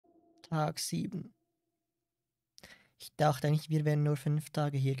Tag 7. Ich dachte eigentlich, wir wären nur 5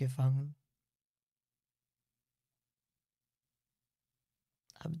 Tage hier gefangen.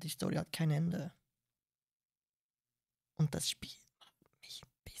 Aber die Story hat kein Ende. Und das Spiel macht mich ein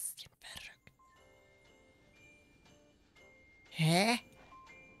bisschen verrückt. Hä?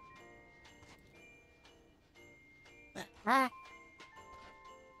 Ah.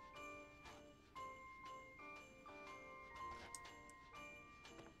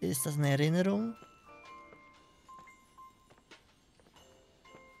 Ist das eine Erinnerung?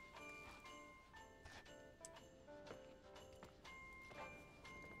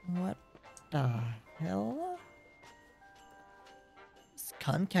 What the hell? Es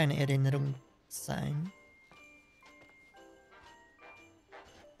kann keine Erinnerung sein.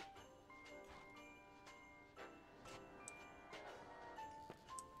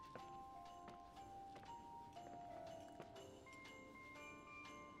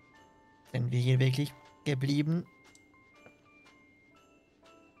 Sind wir hier wirklich geblieben,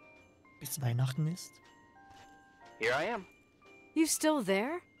 bis Weihnachten ist? Here I am. You still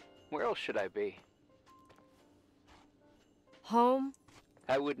there? Where else should I be? Home?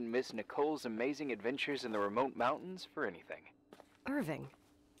 I wouldn't miss Nicole's amazing adventures in the remote mountains for anything. Irving,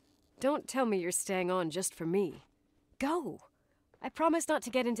 don't tell me you're staying on just for me. Go! I promise not to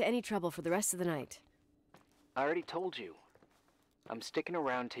get into any trouble for the rest of the night. I already told you. I'm sticking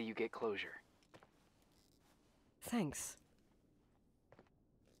around till you get closure. Thanks.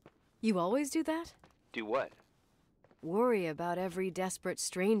 You always do that? Do what? Worry about every desperate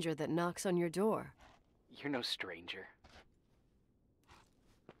stranger that knocks on your door. You're no stranger.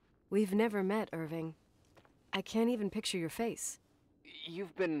 We've never met, Irving. I can't even picture your face.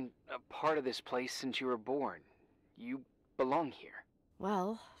 You've been a part of this place since you were born. You belong here.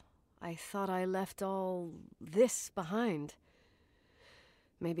 Well, I thought I left all this behind.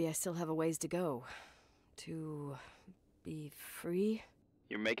 Maybe I still have a ways to go. To be free?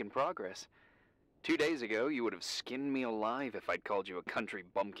 You're making progress. 2 days ago, you would have skinned me alive if I'd called you a country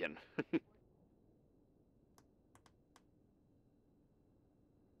bumpkin.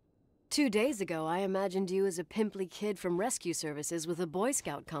 2 days ago, I imagined you as a pimply kid from rescue services with a Boy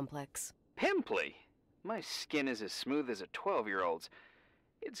Scout complex. Pimply? My skin is as smooth as a 12-year-old's.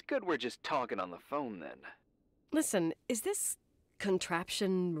 It's good we're just talking on the phone then. Listen, is this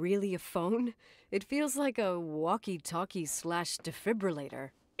contraption really a phone? It feels like a walkie-talkie / defibrillator.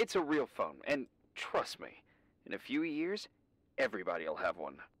 It's a real phone, and trust me, in a few years, everybody'll have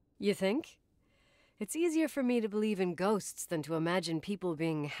one. You think? It's easier for me to believe in ghosts than to imagine people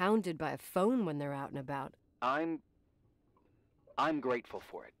being hounded by a phone when they're out and about. I'm grateful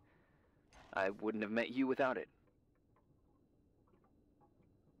for it. I wouldn't have met you without it.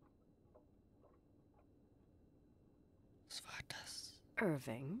 Was war das?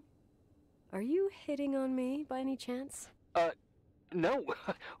 Irving, are you hitting on me by any chance? No.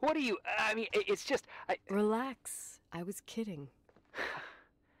 What are you... I mean, it's just... Relax. I was kidding.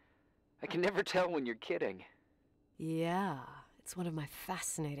 I can never tell when you're kidding. Yeah, it's one of my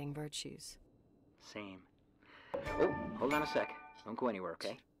fascinating virtues. Same. Oh, hold on a sec. Don't go anywhere,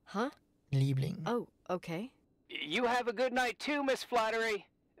 okay? Huh? Liebling. Oh, okay. You have a good night too, Miss Flattery.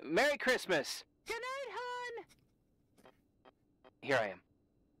 Merry Christmas. Good night, hon! Here I am.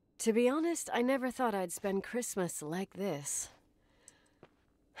 To be honest, I never thought I'd spend Christmas like this.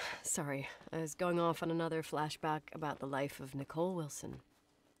 Sorry, I was going off on another flashback about the life of Nicole Wilson.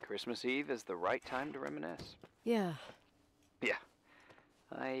 Christmas Eve is the right time to reminisce. Yeah. Yeah,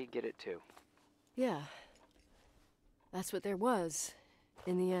 I get it too. Yeah. That's what there was,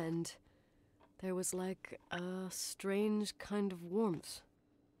 in the end. There was like a strange kind of warmth.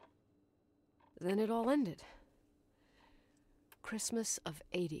 Then it all ended. Christmas of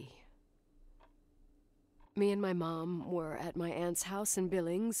 '80. Me and my mom were at my aunt's house in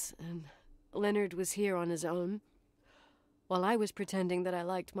Billings, and Leonard was here on his own. While I was pretending that I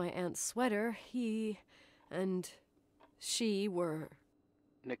liked my aunt's sweater, he and she were...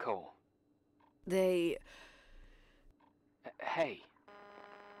 Nicole. They... Hey.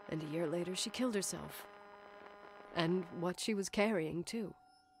 And a year later, she killed herself. And what she was carrying, too.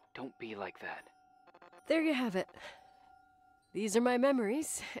 Don't be like that. There you have it. These are my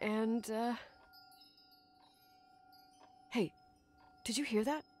memories, and, Hey, did you hear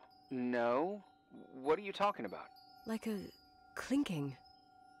that? No. What are you talking about? Like a clinking.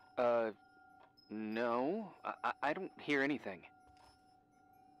 No. I don't hear anything.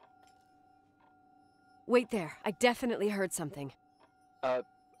 Wait there. I definitely heard something.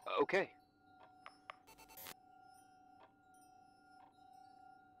 Okay.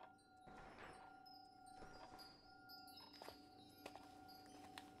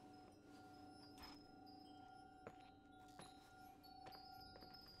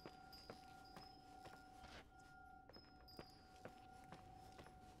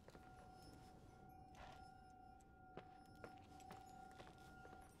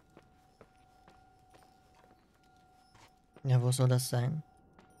 Ja, wo soll das sein?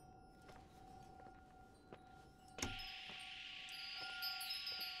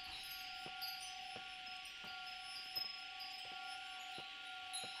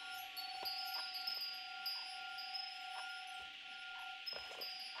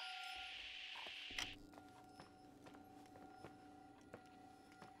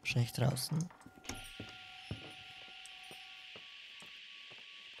 Wahrscheinlich draußen.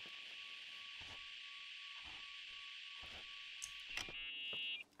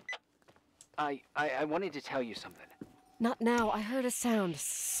 I wanted to tell you something. Not now. I heard a sound.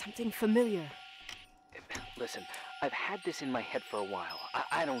 Something familiar. Listen, I've had this in my head for a while.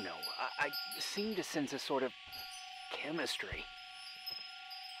 I don't know. I seem to sense a sort of chemistry.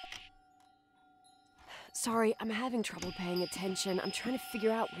 Sorry, I'm having trouble paying attention. I'm trying to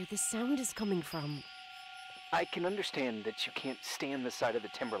figure out where this sound is coming from. I can understand that you can't stand the sight of the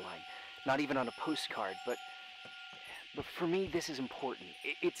timberline, not even on a postcard, but for me, this is important.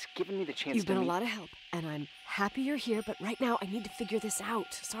 It's given me the chance You've to been a meet... lot of help, and I'm happy you're here, but right now I need to figure this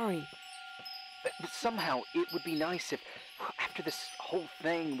out. Sorry. But somehow, it would be nice if, after this whole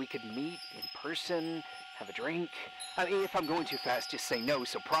thing, we could meet in person, have a drink. I mean, if I'm going too fast, just say no,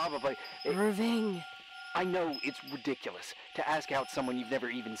 so probably... Irving. I know it's ridiculous to ask out someone you've never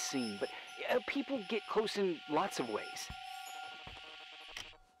even seen, but people get close in lots of ways.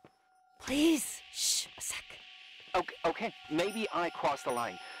 Please. Shh, a sec. Okay, maybe I crossed the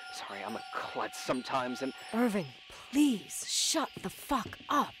line. Sorry, I'm a klutz sometimes, and... Irving, please, shut the fuck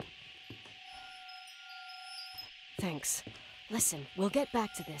up. Thanks. Listen, we'll get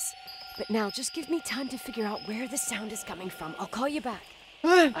back to this. But now, just give me time to figure out where the sound is coming from. I'll call you back.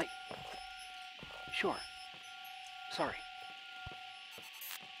 Sure. Sorry.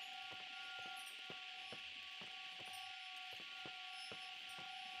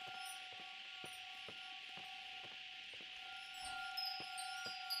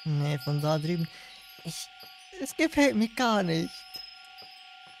 Nee, von da drüben. Es gefällt mir gar nicht.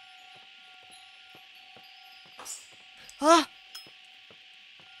 Ah!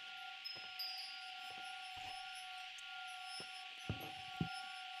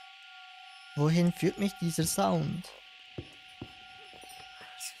 Wohin führt mich dieser Sound?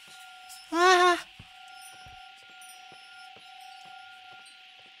 Ah!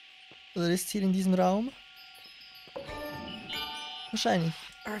 Oder ist hier in diesem Raum? Wahrscheinlich.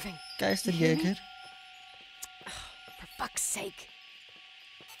 Irving. Geisterjäger. For fuck's sake.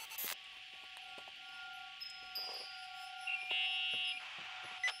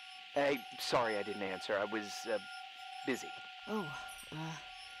 Hey, sorry I didn't answer. I was, busy. Oh,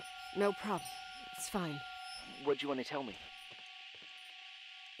 no problem. It's fine. What'd you want to tell me?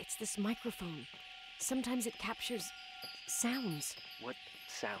 It's this microphone. Sometimes it captures sounds, What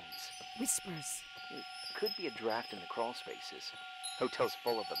sounds? whispers. It could be a draft in the crawl spaces. Hotel's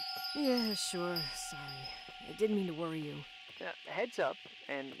full of them. Yeah, sure. Sorry. I didn't mean to worry you. Heads up,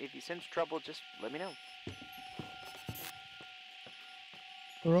 and if you sense trouble, just let me know.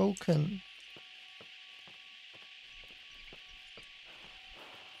 Broken.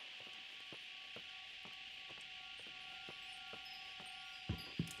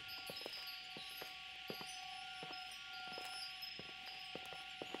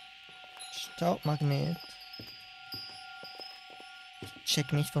 Staubmagnet. Ich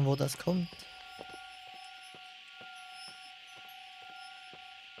check nicht, von wo das kommt.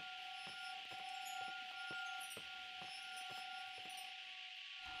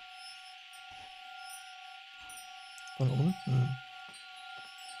 Von unten.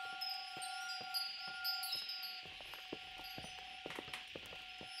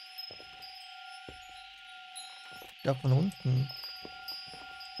 Ja, von unten.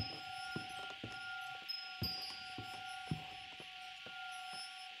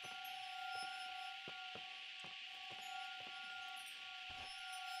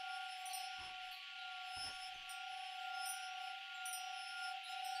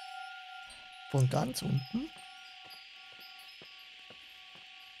 Von ganz unten?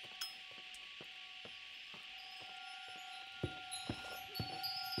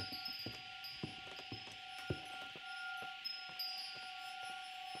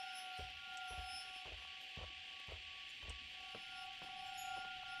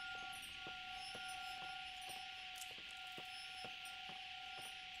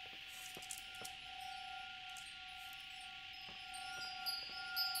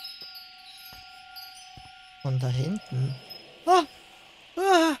 Von da hinten. Ah!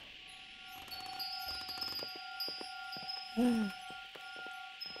 Ah! Ah.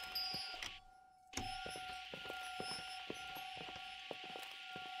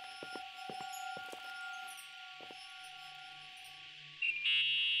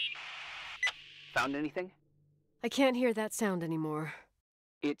 Found anything? I can't hear that sound anymore.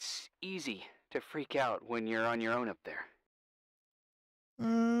 It's easy to freak out when you're on your own up there.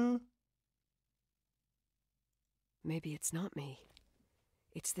 Maybe it's not me.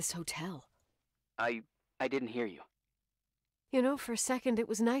 It's this hotel. I didn't hear you. You know, for a second it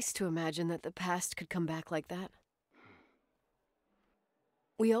was nice to imagine that the past could come back like that.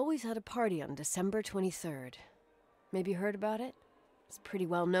 We always had a party on December 23rd. Maybe you heard about it? It's pretty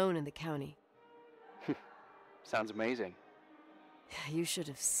well known in the county. Sounds amazing. You should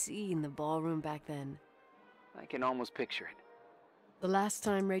have seen the ballroom back then. I can almost picture it. The last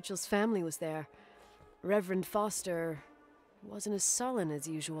time Rachel's family was there, Reverend Foster wasn't as sullen as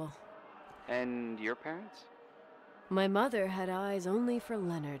usual. And your parents? My mother had eyes only for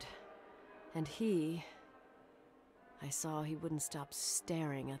Leonard. And I saw he wouldn't stop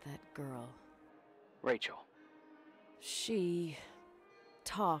staring at that girl. Rachel. She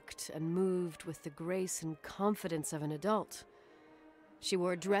talked and moved with the grace and confidence of an adult. She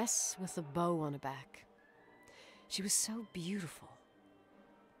wore a dress with a bow on her back. She was so beautiful.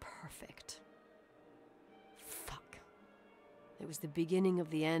 Perfect. Fuck. It was the beginning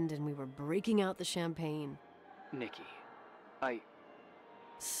of the end and we were breaking out the champagne. Nikki,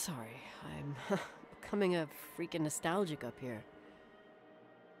 Sorry, I'm becoming a freaking nostalgic up here.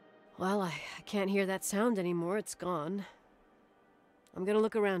 Well, I can't hear that sound anymore. It's gone. I'm gonna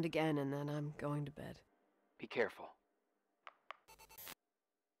look around again and then I'm going to bed. Be careful.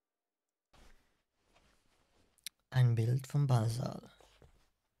 Ein Bild vom Ballsaal.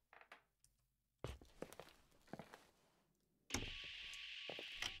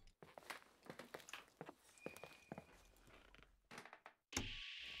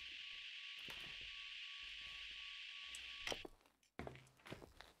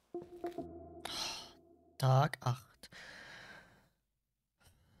 Tag 8.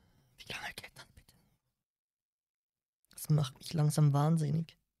 Wie lange geht das bitte? Das macht mich langsam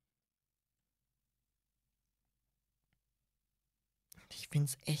wahnsinnig. Ich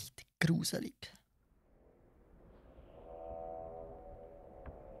find's echt gruselig.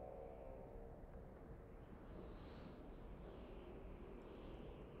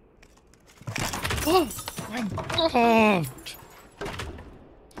 Oh mein Gott!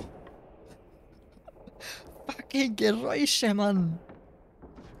 Fucking Geräusche, Mann!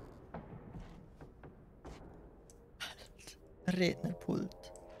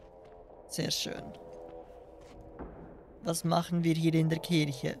 Rednerpult. Sehr schön. Was machen wir hier in der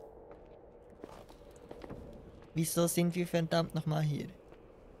Kirche? Wieso sind wir verdammt nochmal hier?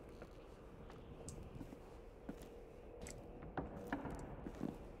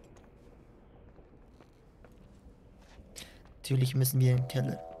 Natürlich müssen wir in den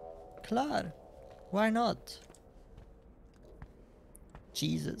Keller. Klar. Why not?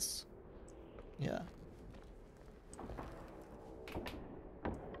 Jesus. Ja.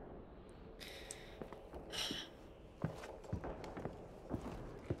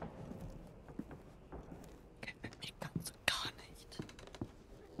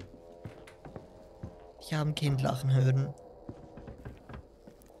 Ich habe ein Kind lachen hören.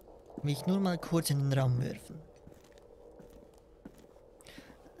 Will ich nur mal kurz in den Raum werfen.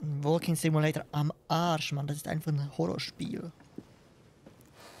 Ein Walking Simulator am Arsch, Mann. Das ist einfach ein Horrorspiel.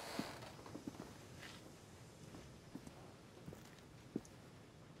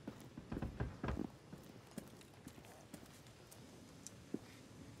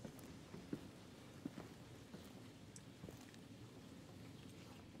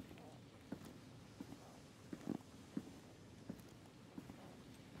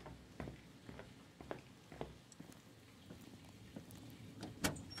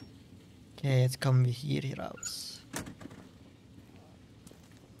 Okay, jetzt kommen wir hier raus.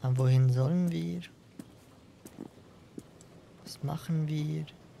 Aber wohin sollen wir? Was machen wir?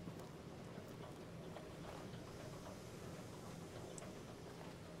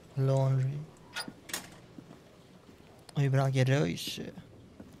 Laundry. Überall Geräusche.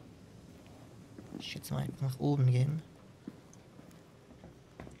 Ich jetzt mal einfach nach oben gehen.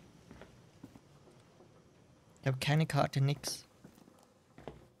 Ich habe keine Karte, nix.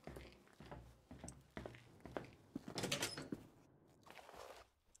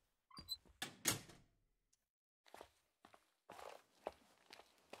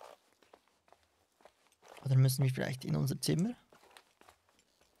 Oder müssen wir vielleicht in unser Zimmer?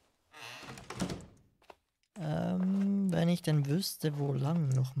 Wenn ich denn wüsste, wo lang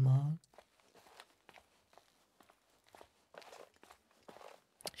nochmal.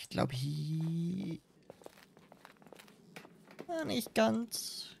 Ich glaube hier... Ja, nicht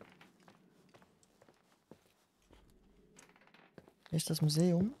ganz. Hier ist das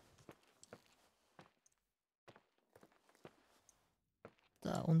Museum.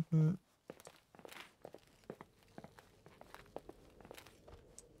 Da unten.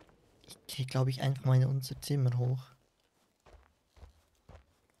 Ich gehe, glaube ich, einfach mal in unser Zimmer hoch.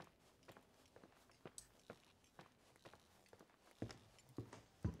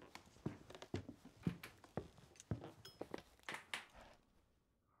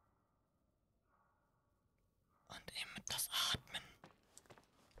 Und immer das Atmen.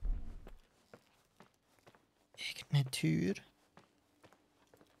 Irgendeine Tür.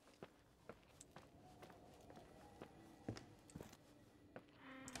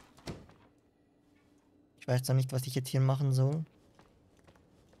 Ich weiß noch nicht, was ich jetzt hier machen soll.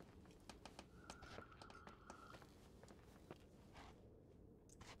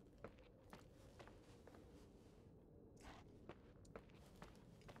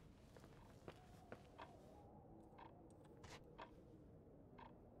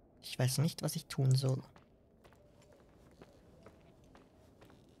 Ich weiß nicht, was ich tun soll.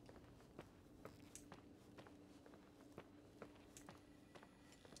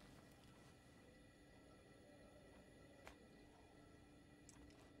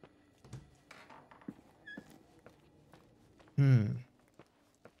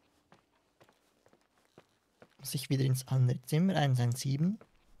 Muss ich wieder ins andere Zimmer 117?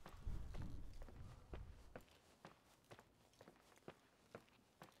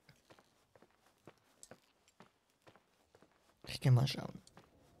 Ich gehe mal schauen.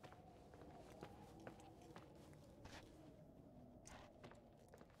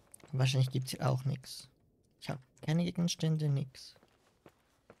 Wahrscheinlich gibt es hier auch nichts. Ich habe keine Gegenstände, nix.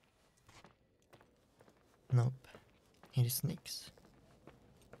 Nope. Hier ist nix.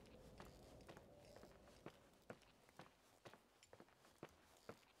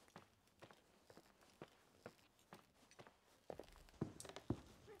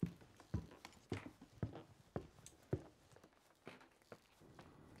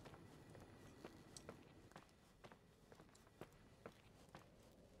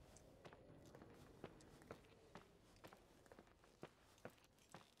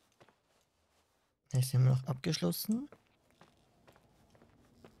 Hier ist immer noch abgeschlossen.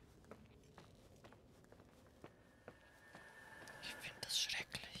 Ich finde das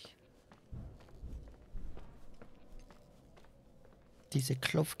schrecklich. Diese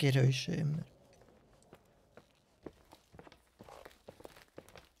Klopfgeräusche immer.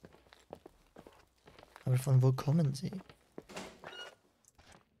 Aber von wo kommen sie?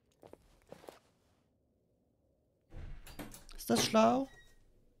 Ist das schlau?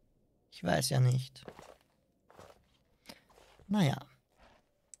 Ich weiß ja nicht. Naja.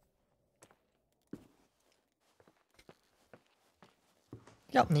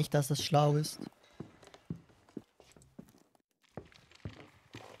 Ich glaube nicht, dass das schlau ist.